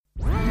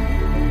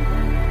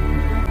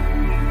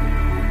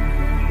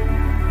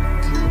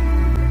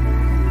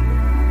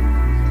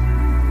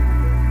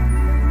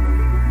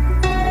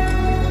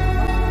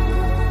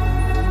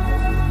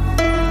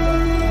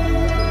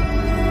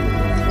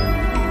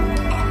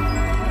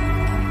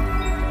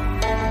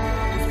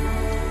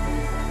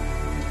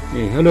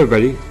Hey, hello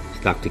everybody,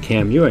 it's Dr.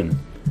 Cam Yuen.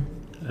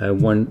 I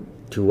want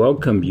to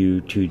welcome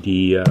you to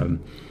the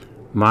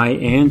My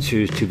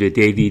Answers to the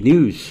Daily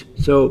News.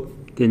 So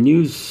the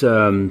news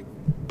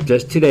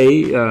just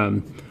today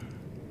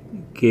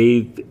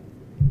gave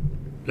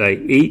like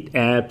 8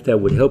 apps that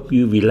would help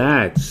you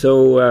relax.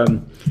 So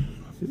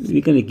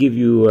we're going to give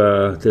you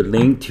the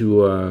link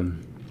to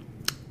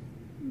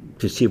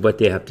see what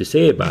they have to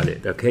say about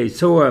it. Okay,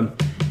 so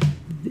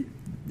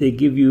they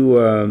give you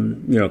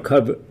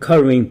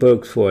coloring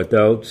books for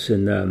adults,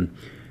 and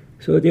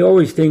so they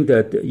always think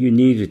that you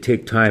need to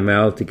take time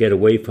out to get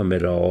away from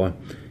it all,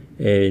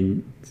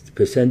 and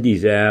present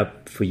these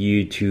apps for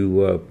you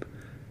to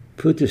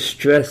put the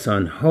stress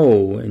on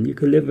hold, and you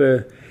can live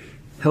a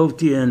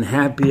healthier and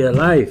happier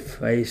life.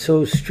 Right?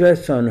 So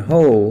stress on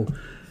hold,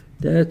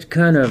 that's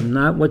kind of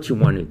not what you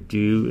want to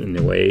do in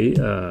a way,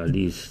 at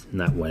least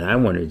not what I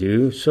want to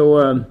do.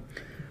 So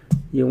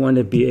you want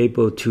to be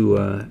able to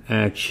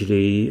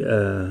actually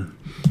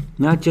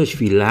not just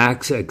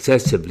relax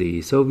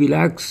excessively. So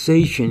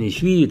relaxation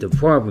is really the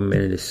problem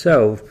in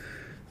itself.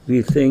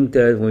 We think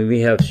that when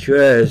we have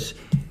stress,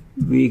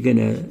 we're going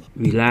to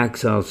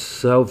relax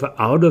ourselves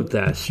out of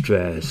that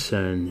stress.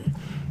 And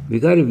we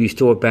got to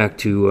restore back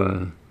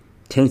to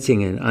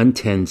tensing and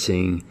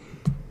untensing.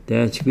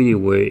 That's really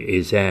where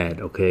it's at,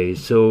 okay?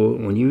 So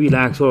when you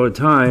relax all the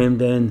time,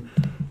 then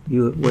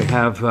you will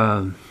have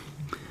a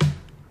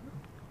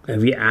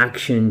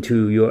reaction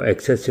to your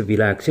excessive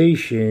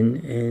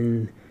relaxation,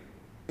 and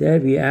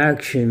that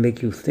reaction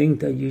make you think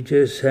that you're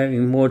just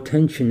having more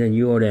tension than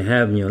you ought to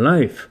have in your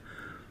life.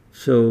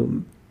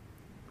 So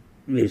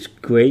it's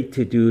great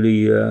to do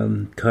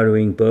the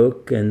coloring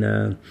book,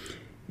 and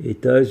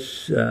it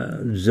does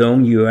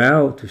zone you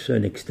out to a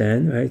certain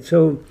extent, right?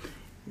 So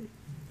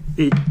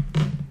it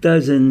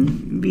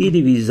doesn't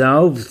really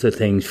resolve the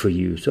things for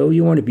you. So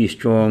you want to be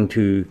strong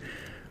to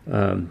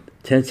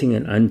tensing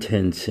and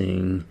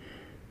untensing,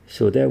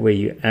 so that way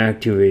you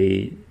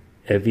activate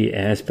every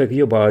aspect of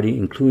your body,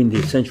 including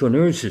the central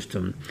nervous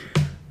system.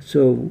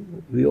 So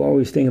we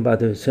always think about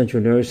the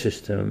central nervous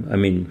system. I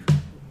mean,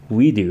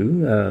 we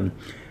do.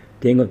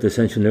 Think of the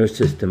central nervous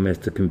system as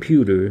the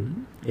computer,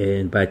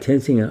 and by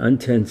tensing and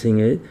untensing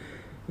it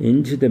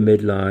into the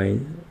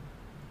midline,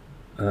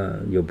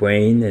 your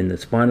brain and the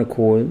spinal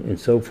cord and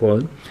so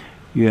forth,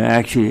 you're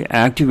actually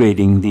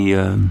activating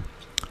the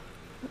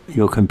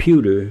your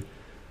computer,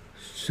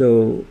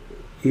 so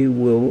it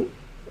will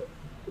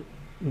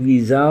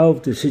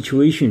resolve the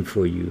situation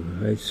for you,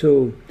 right?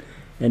 So,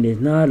 and it's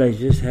not like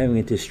just having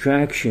a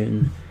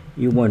distraction.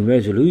 You want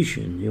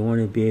resolution. You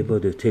want to be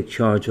able to take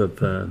charge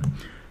of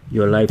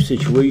your life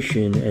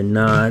situation, and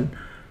not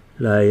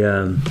like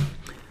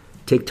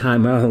take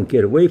time out and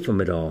get away from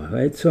it all,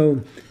 right?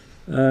 So,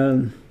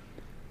 so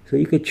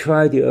you could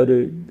try the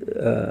other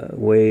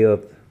way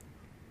of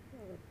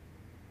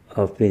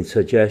being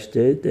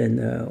suggested, and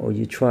or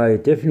you try a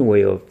different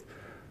way of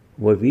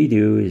what we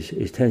do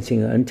is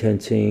tensing and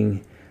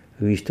untensing.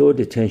 Restore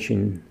the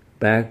tension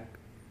back,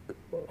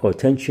 or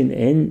tension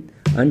and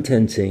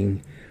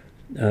untensing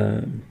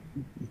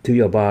to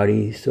your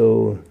body,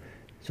 so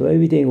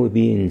everything will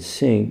be in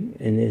sync,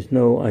 and there's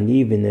no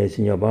unevenness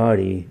in your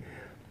body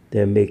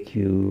that make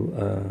you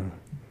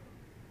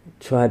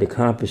try to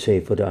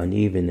compensate for the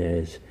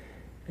unevenness,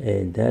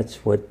 and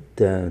that's what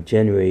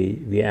generate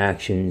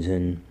reactions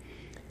and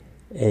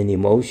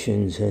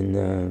emotions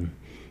and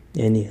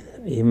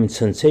even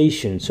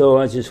sensation. So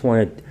I just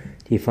want to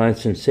define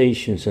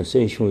sensation.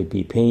 Sensation would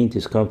be pain,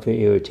 discomfort,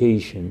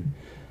 irritation,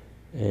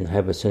 and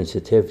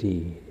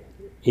hypersensitivity,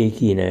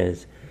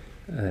 achiness,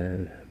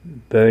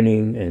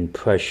 burning, and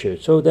pressure.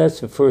 So that's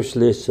the first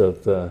list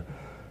of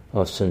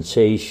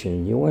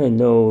sensation. You want to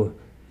know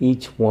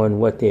each one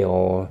what they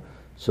are,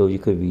 so you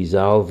could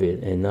resolve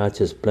it and not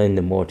just blend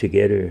them all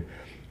together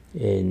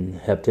and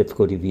have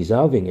difficulty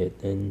resolving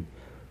it. And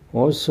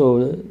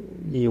also,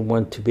 you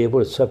want to be able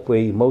to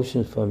separate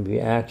emotions from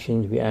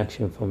reactions,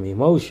 reaction from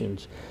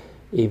emotions,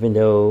 even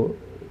though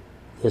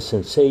the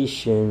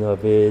sensation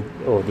of it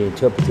or the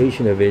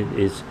interpretation of it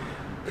is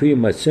pretty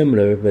much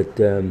similar, but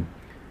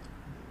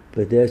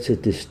that's a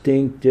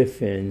distinct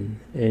difference.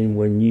 And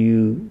when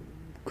you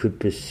could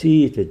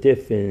perceive the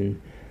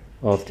difference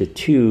of the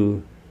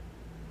two,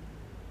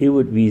 it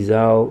would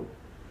resolve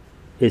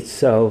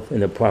itself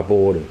in the proper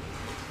order.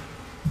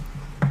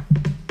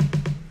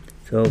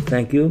 So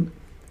thank you,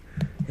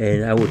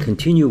 and I will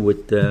continue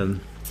with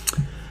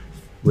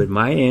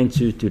my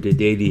answers to the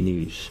daily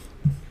news.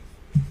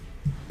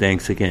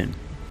 Thanks again.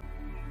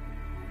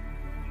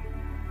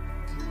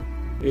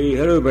 Hey,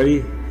 hello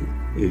everybody.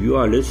 If you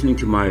are listening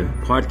to my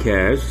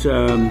podcast,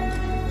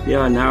 they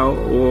are now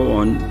all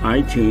on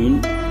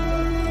iTunes.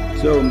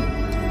 So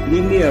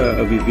leave me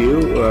a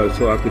review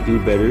so I could do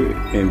better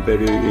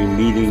in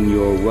meeting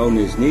your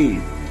wellness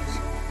needs.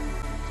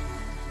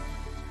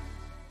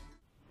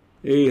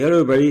 Hey, hello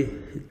everybody.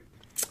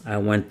 I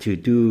want to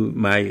do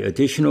my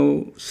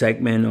additional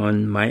segment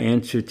on my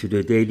answer to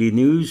the daily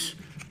news.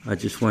 I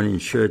just want to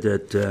ensure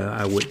that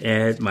I would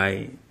add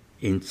my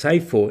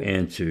insightful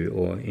answer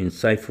or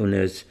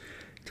insightfulness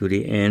to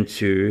the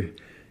answer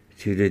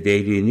to the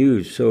daily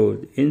news.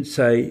 So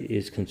insight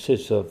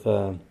consists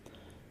of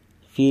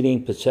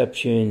feeling,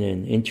 perception,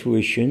 and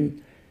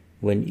intuition.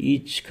 When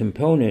each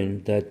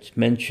component that's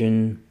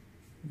mentioned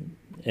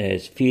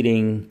as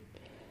feeling,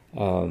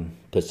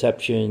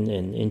 perception,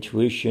 and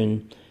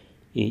intuition,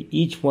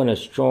 each one is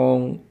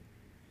strong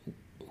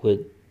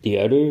with the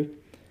other,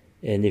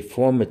 and they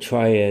form a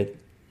triad.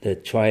 The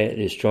triad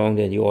is strong,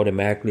 then you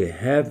automatically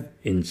have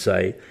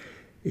insight.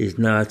 Is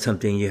not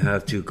something you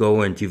have to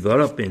go and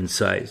develop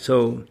insight.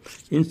 So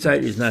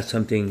insight is not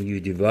something you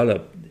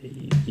develop.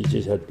 You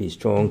just have to be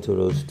strong to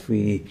those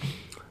three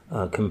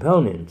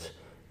components,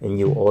 and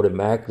you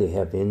automatically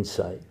have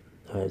insight.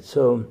 All right.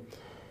 So,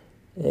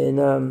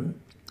 and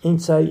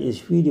insight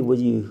is really when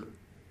you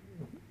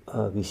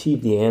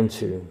receive the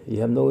answer.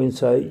 You have no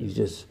insight. You're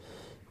just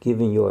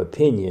giving your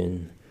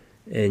opinion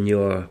and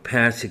your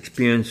past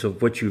experience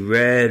of what you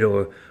read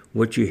or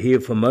what you hear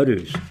from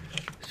others.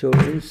 So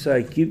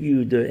insight give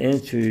you the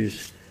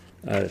answers,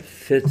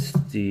 fits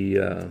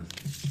the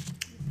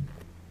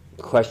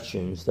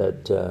questions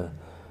that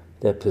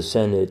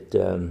presented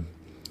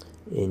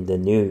in the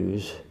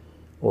news,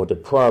 or the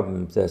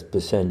problems that's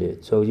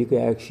presented. So you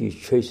can actually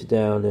trace it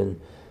down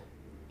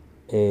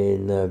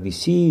and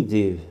receive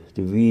the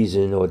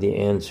reason or the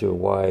answer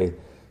why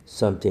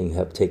something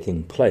have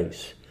taken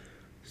place.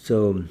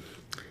 So,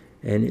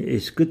 and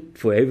it's good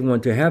for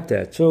everyone to have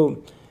that.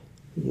 So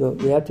you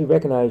have to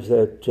recognize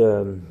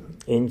that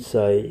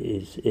insight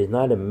is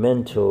not a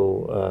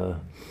mental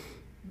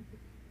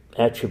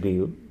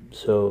attribute.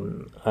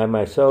 So I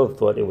myself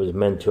thought it was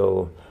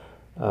mental,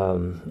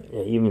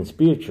 even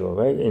spiritual,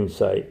 right?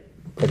 Insight,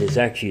 but it's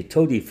actually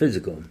totally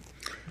physical.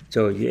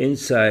 So your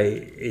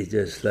insight is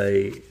just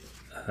like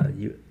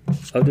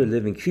other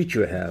living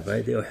creature have,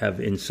 right? They'll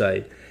have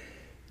insight.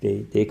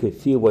 They could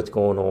feel what's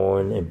going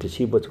on and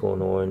perceive what's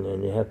going on,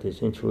 and they have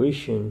this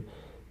intuition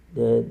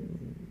that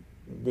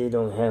they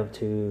don't have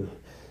to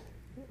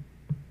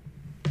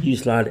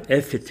use a lot of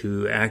effort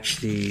to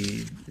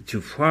actually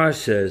to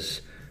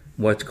process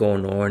what's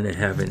going on and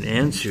have an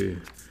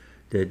answer.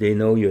 That they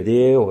know you're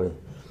there, or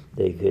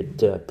they could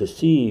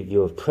perceive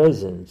your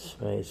presence,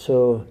 right?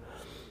 So,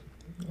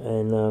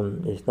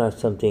 and it's not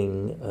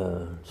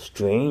something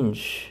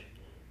strange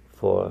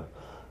for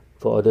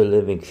other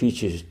living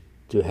creatures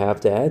to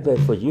have that, but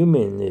for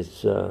human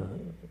it's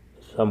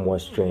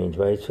somewhat strange,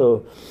 right?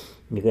 So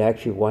you can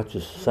actually watch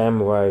a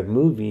samurai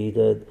movie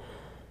that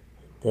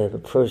a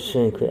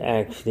person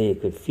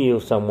could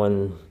feel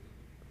someone,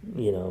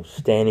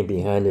 standing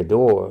behind the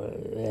door,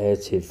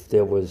 as if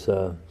there was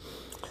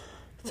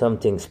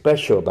something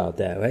special about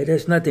that, right?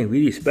 There's nothing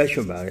really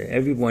special about it.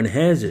 Everyone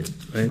has it,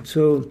 right?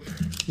 So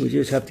we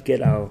just have to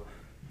get our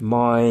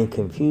mind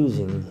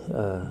confusing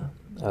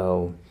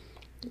our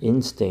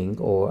instinct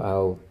or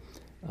our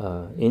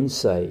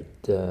insight,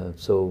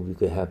 so we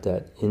could have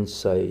that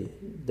insight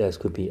that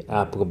could be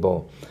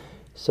applicable.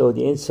 So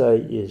the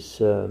insight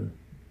is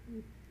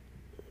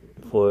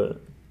for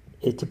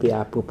it to be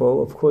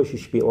applicable. Of course, it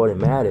should be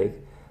automatic.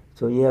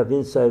 So you have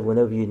insight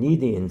whenever you need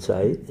the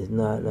insight. It's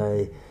not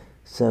like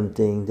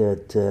something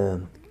that's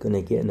going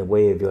to get in the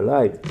way of your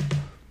life.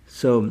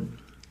 So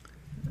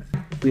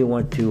we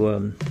want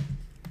to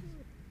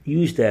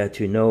use that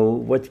to know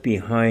what's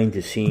behind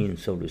the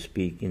scenes, so to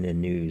speak, in the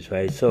news,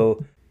 right?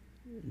 So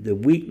the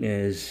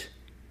weakness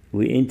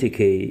we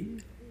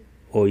indicate,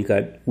 or you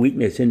got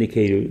weakness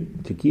indicator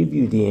to give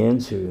you the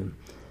answer,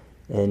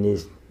 and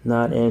it's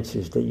not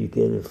answers that you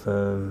get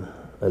from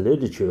a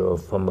literature or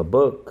from a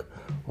book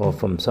or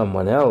from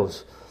someone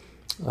else.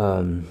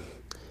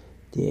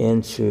 The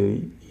answer,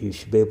 you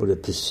should be able to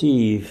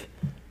perceive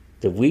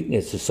the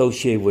weakness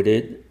associated with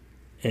it,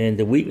 and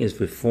the weakness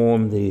would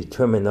form the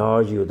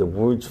terminology or the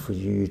words for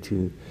you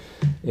to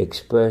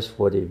express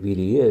what it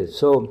really is.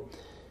 So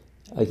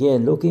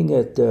again, looking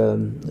at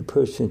the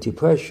person's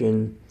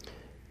depression,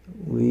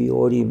 we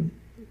already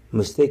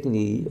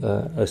mistakenly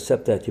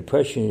accept that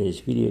depression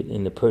is really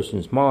in the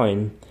person's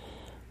mind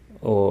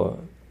or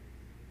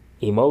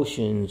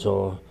emotions,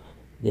 or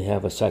they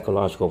have a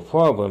psychological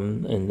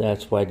problem, and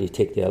that's why they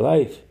take their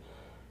life.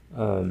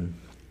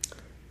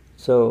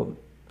 So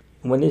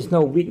when there's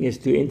no weakness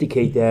to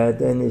indicate that,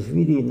 then it's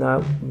really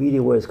not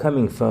really where it's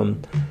coming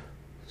from.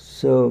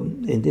 So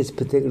in this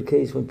particular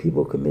case, when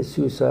people commit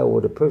suicide or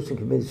the person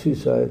commits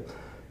suicide,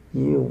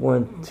 you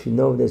want to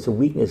know there's a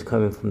weakness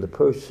coming from the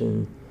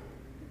person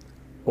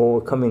or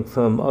coming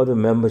from other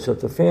members of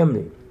the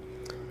family.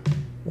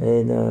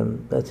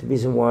 And that's the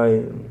reason why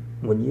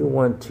when you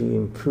want to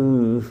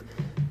improve,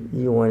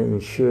 you want to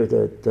ensure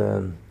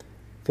that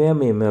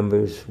family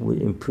members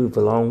will improve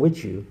along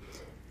with you.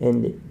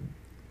 And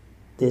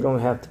they don't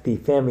have to be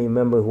family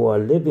members who are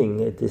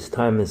living at this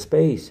time and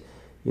space.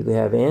 You can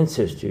have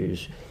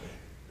ancestors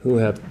who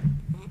have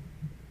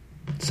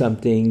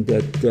something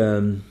that,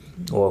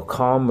 or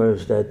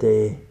karmas that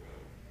they,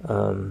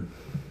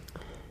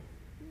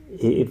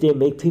 if they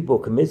make people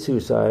commit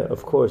suicide,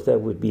 of course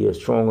that would be a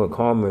stronger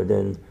karma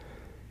than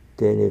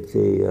if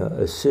they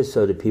assist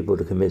other people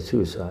to commit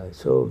suicide.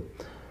 So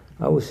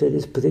I would say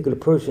this particular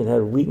person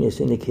had a weakness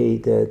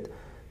indicate that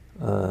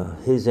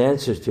his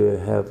ancestor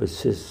have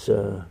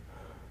assisted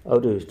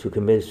others to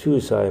commit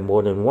suicide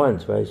more than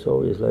once, right?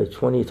 So it's like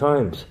 20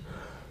 times.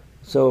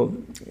 So,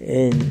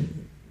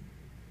 and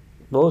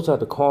those are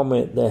the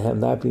karma that have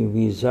not been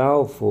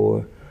resolved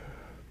for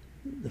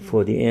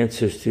the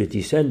ancestor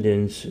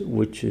descendants,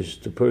 which is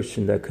the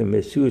person that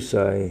commits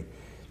suicide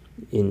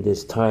in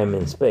this time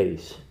and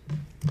space.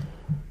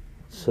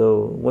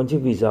 So once you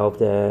resolve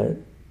that,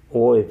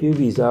 or if you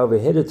resolve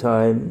ahead of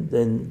time,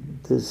 then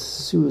this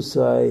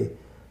suicide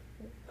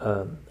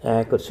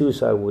act of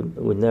suicide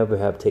would never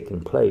have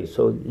taken place.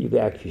 So you can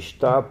actually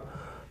stop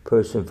a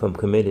person from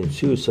committing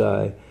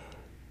suicide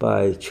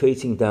by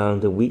tracing down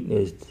the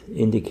weakness to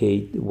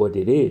indicate what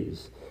it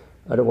is.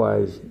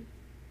 Otherwise,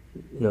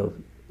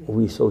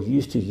 we're so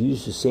used to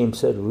use the same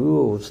set of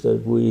rules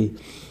that we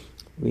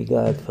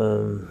got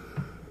from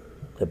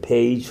a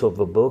page of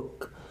a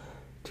book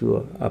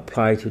to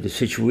apply to the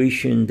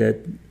situation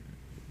that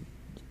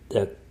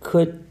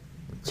could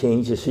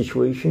change the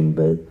situation,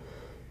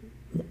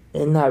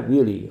 and not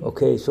really.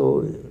 Okay,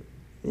 so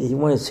if you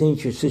want to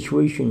change your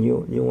situation,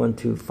 you want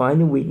to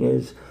find the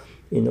weakness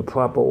in the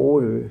proper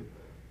order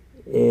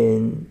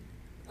and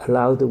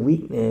allow the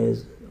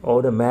weakness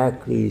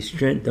automatically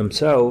strengthen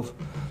themselves,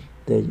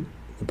 that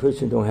the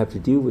person don't have to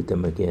deal with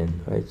them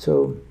again, right?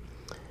 So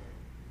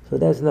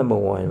that's number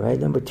one, right?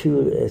 Number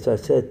two, as I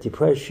said,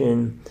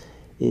 depression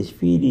is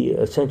really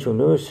a central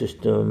nervous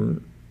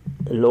system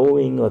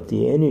lowering of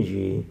the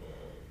energy,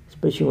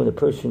 especially when the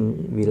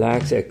person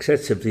relaxes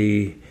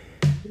excessively.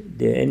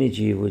 Their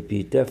energy would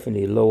be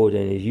definitely lower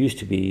than it used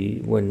to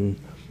be. When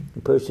a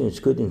person is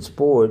good in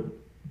sport,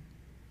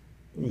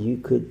 you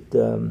could,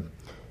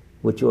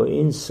 with your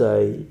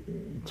insight,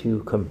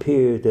 to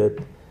compare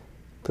that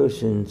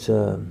person's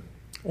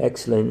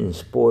excellent in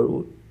sport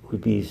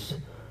would be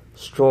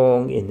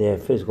strong in their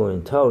physical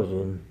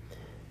intelligence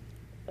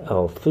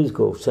or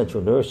physical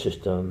central nervous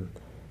system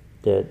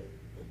that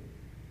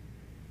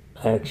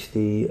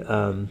actually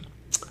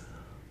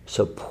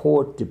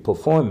support the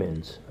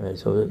performance, right?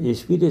 So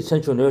it's really the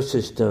central nervous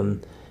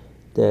system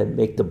that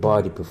make the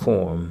body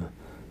perform,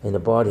 and the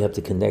body have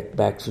to connect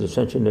back to the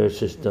central nervous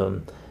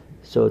system,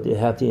 so they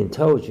have the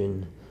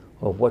intelligence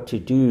of what to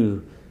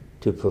do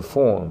to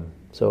perform.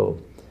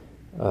 So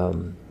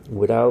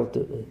without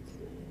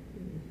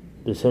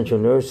the central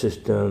nervous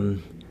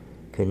system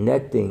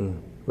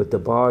connecting with the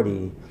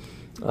body,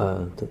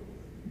 the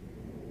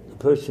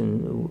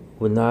person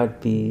would not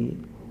be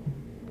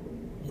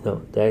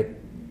that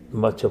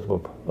much of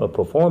a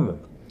performer.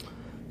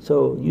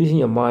 So using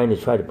your mind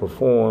to try to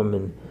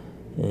perform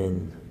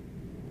and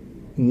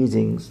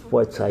using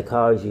sports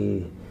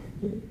psychology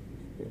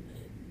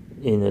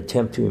in an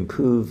attempt to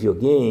improve your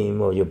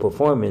game or your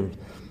performance,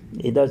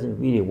 it doesn't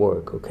really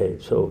work. Okay,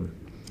 so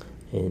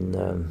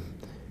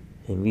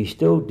and we're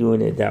still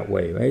doing it that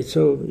way, right?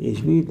 So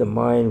it's really the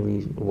mind.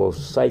 We will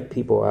psych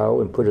people out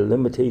and put a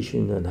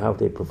limitation on how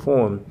they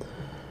perform.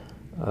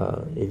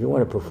 If you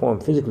want to perform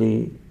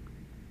physically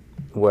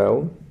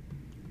well,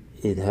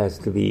 it has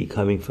to be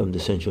coming from the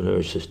central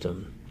nervous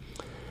system.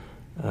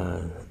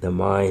 The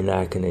mind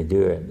not going to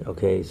do it.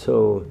 Okay,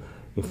 so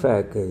in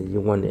fact, you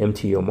want to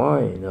empty your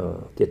mind,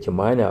 get your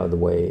mind out of the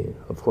way.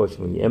 Of course,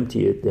 when you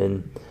empty it,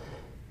 then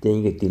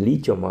you can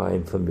delete your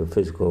mind from your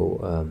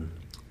physical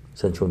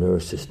central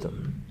nervous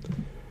system,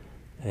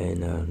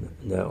 and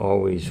that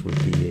always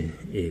would be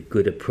a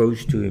good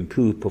approach to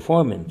improve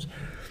performance.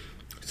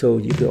 So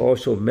you could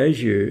also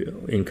measure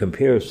in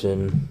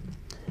comparison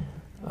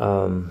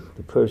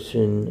the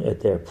person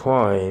at their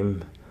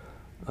prime.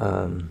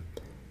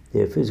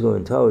 Their physical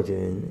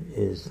intelligence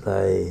is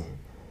like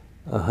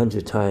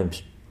 100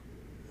 times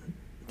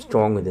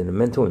stronger than the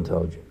mental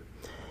intelligence.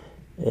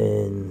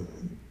 And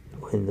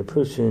when the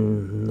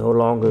person no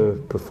longer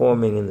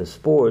performing in the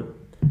sport,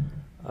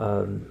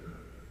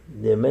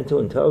 their mental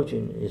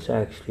intelligence is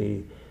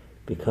actually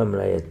become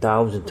like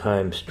 1,000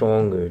 times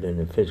stronger than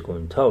the physical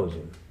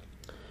intelligence.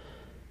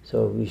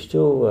 So we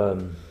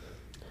still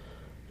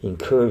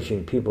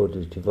encouraging people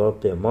to develop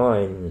their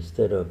mind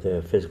instead of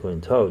their physical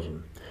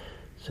intelligence.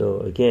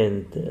 So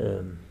again,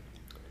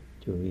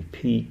 to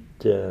repeat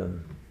the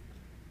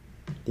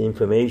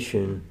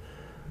information,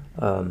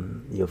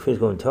 your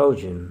physical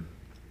intelligence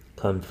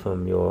comes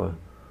from your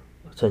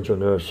central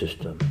nervous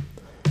system.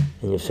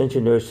 And your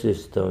central nervous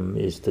system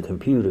is the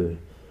computer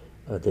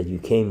that you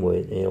came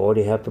with, and you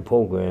already have the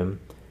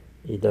program.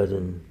 It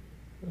doesn't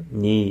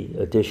need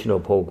additional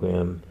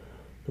program.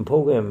 The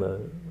program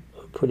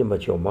pretty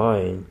much your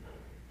mind.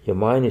 Your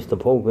mind is the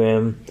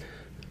program.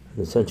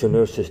 The central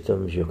nervous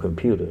system is your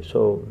computer.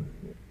 So,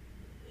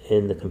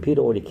 and the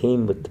computer already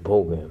came with the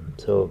program.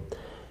 So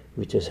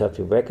we just have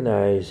to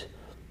recognize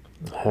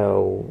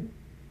how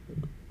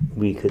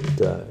we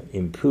could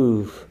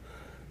improve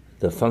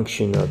the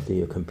function of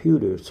the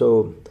computer.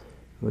 So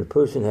when a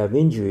person have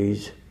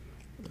injuries,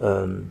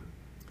 when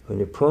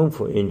they're prone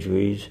for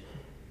injuries,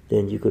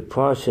 then you could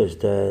process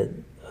that.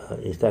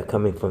 Is that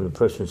coming from the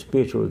person's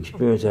spiritual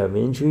experience of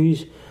having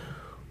injuries,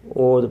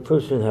 or the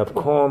person have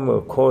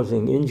karma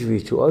causing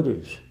injury to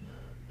others.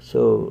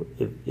 So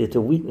if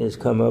the weakness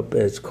come up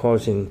as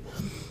causing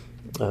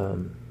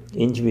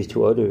injury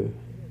to others,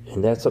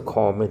 and that's a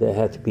karma that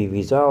has to be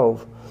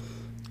resolved,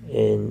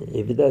 and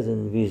if it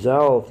doesn't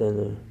resolve,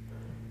 then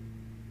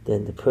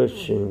the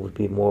person would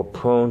be more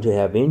prone to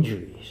have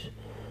injuries.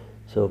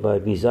 So by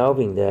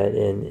resolving that,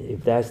 and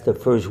if that's the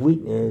first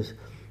weakness,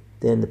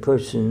 then the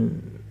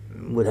person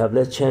would have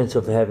less chance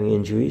of having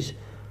injuries.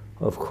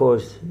 Of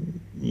course,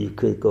 you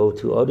could go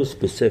to other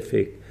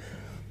specific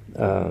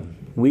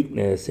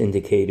weakness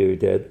indicator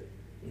that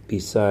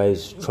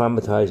besides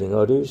traumatizing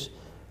others,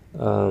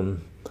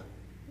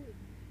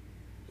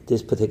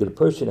 this particular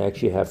person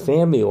actually have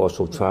family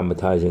also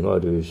traumatizing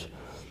others,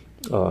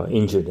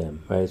 injure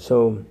them, right?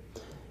 So,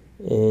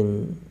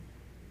 and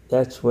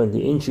that's when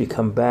the injury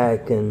come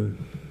back and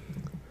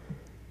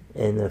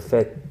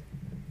affect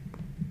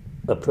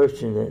a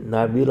person that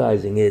not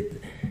realizing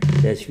it.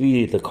 That's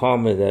really the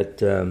karma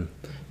that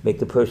make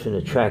the person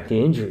attract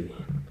the injury.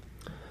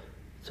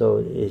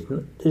 So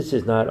this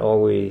is not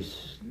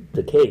always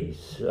the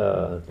case,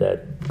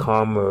 that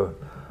karma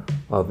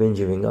of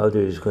injuring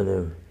others is going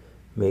to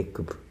make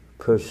a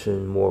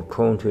person more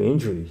prone to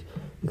injuries.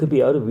 It could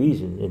be other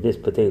reasons. In this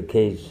particular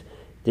case,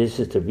 this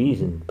is the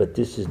reason, but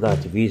this is not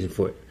the reason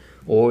for it,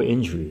 or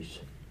injuries.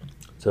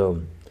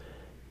 So,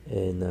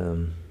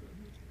 and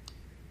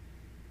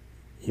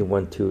you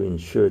want to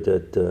ensure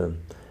that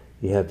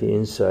you have the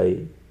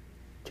insight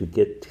to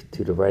get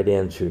to the right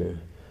answer.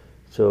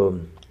 So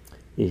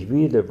it's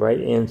really the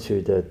right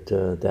answer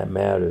that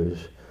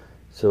matters.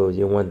 So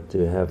you want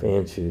to have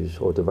answers,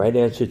 or the right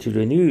answer to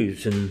the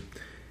news, and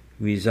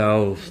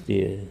resolve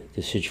the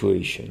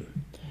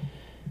situation.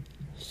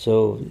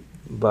 So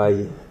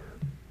by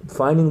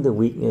finding the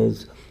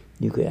weakness,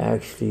 you could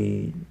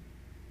actually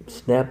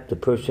snap the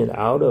person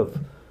out of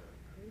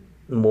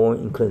more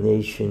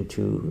inclination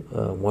to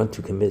want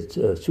to commit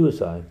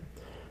suicide.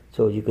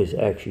 So you could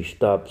actually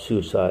stop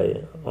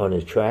suicide on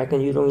its track,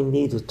 and you don't even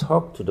need to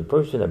talk to the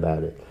person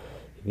about it.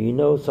 If you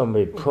know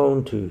somebody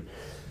prone to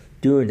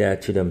doing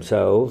that to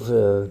themselves,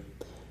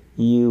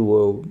 you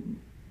will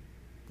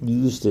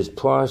use this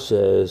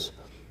process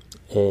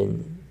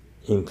and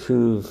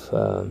improve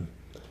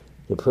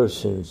the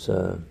person's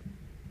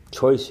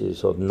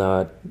choices of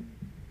not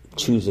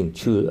choosing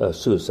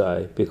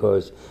suicide,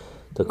 because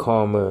the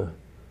karma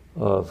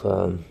of,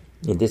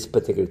 in this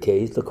particular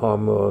case, the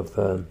karma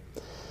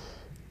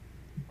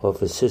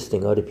of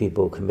assisting other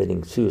people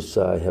committing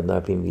suicide have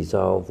not been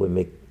resolved, would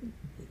make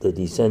the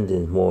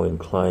descendants more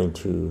inclined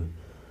to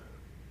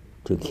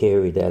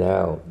carry that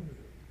out.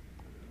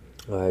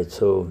 All right,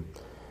 so,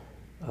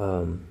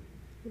 and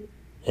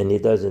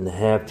it doesn't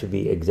have to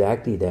be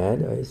exactly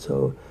that, right?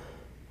 So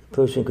a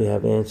person could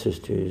have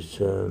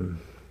ancestors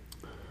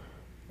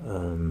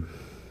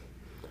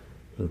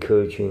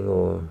encouraging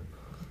or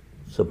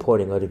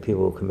supporting other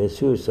people who commit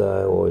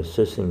suicide, or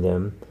assisting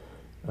them.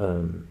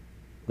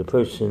 The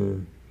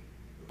person,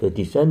 the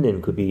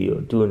descendant, could be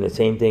doing the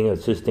same thing,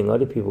 assisting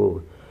other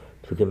people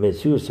to commit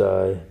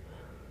suicide,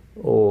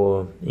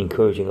 or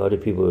encouraging other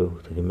people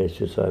to commit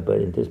suicide.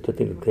 But in this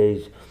particular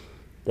case,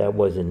 that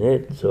wasn't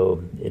it.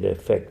 So it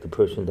affects the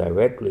person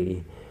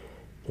directly.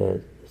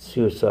 That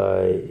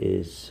suicide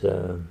is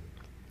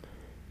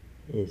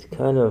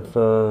kind of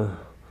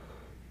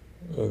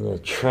an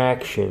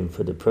attraction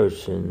for the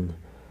person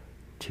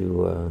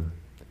to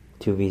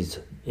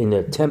in an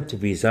attempt to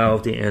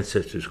resolve the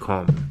ancestors'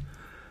 karma.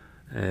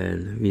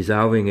 And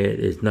resolving it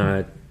is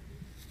not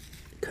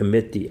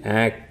commit the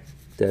act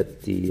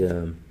that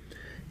the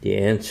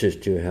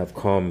ancestor have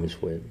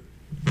karmas with.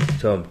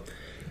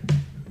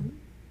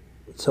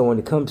 So when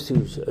it comes to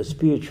a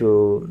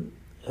spiritual,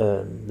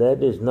 that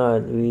is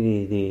not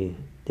really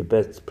the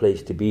best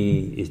place to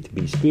be, is to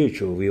be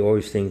spiritual. We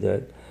always think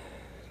that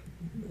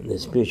the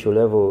spiritual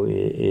level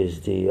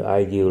is the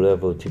ideal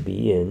level to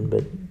be in,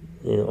 but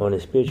on a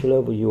spiritual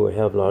level, you will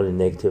have a lot of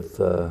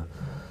negative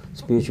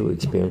spiritual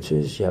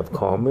experiences. You have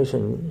karmas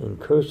and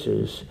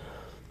curses.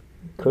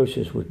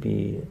 Curses would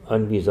be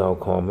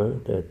unresolved karma,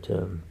 that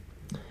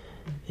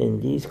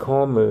and these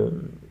karma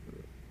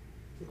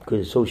could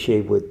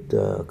associate with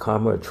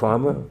karma of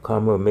trauma,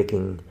 karma of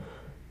making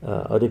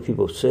other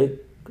people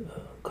sick,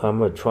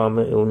 karma of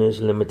trauma, illness,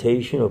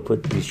 limitation, or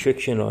put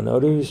restriction on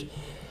others,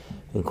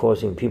 and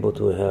causing people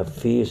to have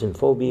fears and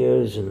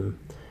phobias, and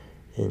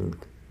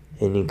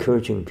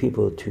encouraging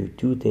people to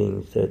do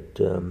things that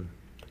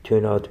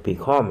turn out to be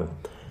karma.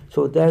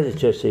 So that is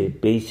just a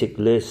basic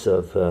list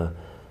of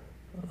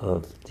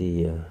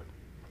the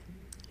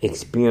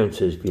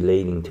experiences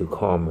relating to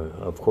karma.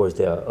 Of course,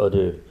 there are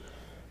other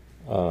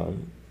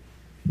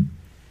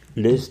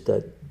lists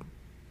that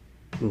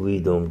we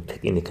don't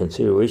take into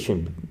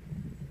consideration.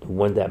 The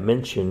one that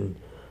mentioned,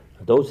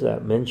 those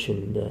that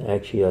mentioned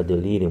actually are the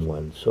leading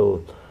ones.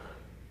 So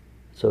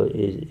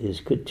it's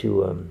good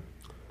to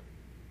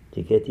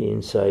get the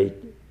insight,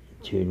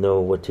 to know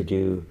what to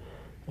do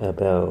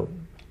about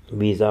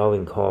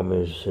resolving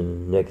karmas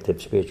and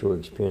negative spiritual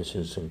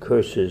experiences and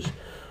curses,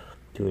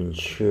 to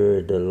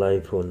ensure the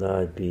life will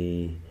not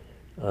be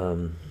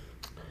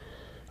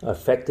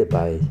affected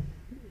by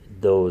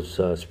those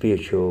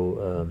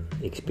spiritual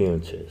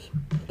experiences.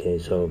 Okay,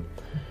 so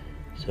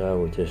I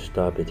will just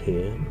stop it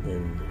here,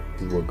 and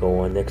we will go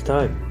on next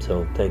time.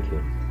 So thank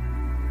you.